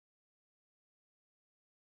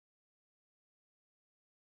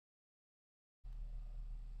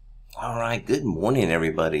All right, good morning,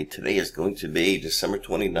 everybody. Today is going to be December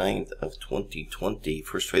 29th of 2020.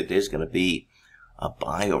 First trade today is going to be a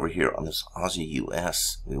buy over here on this Aussie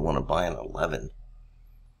US. We want to buy an 11.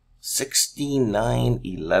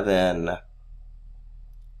 69.11.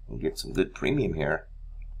 And get some good premium here.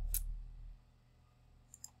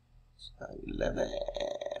 11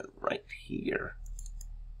 right here.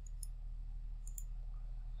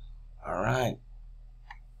 All right.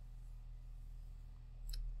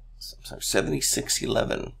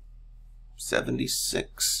 76.11.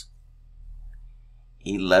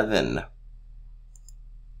 76.11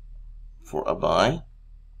 for a buy.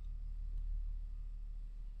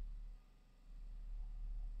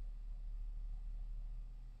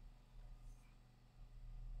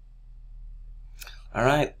 All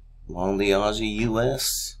right, along the Aussie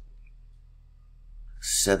US,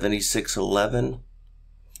 76.11.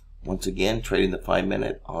 Once again, trading the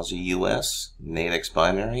 5-minute Aussie US Nadex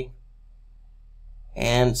binary.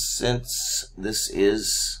 And since this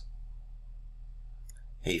is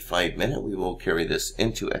a 5-minute, we will carry this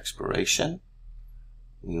into expiration.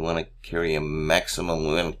 We want to carry a maximum,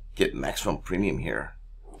 we want to get maximum premium here.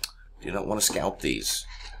 Do not want to scalp these.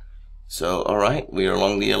 So, all right, we are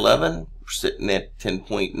along the 11. We're sitting at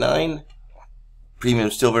 10.9. Premium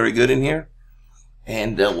still very good in here.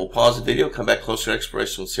 And we'll pause the video, come back closer to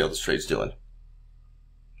expiration, and see how this trade's doing.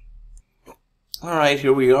 All right,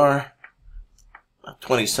 here we are. About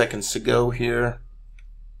 20 seconds to go here.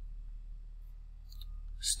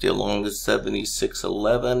 Still on the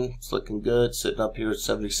 76.11. It's looking good. Sitting up here at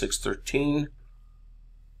 76.13.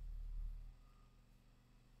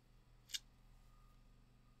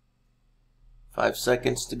 Five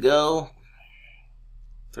seconds to go.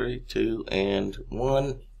 3, 2, and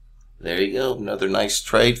 1. There you go. Another nice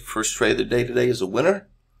trade. First trade of the day today is a winner.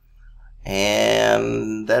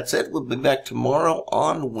 And that's it. We'll be back tomorrow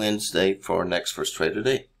on Wednesday for our next first trade of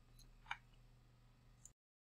the day.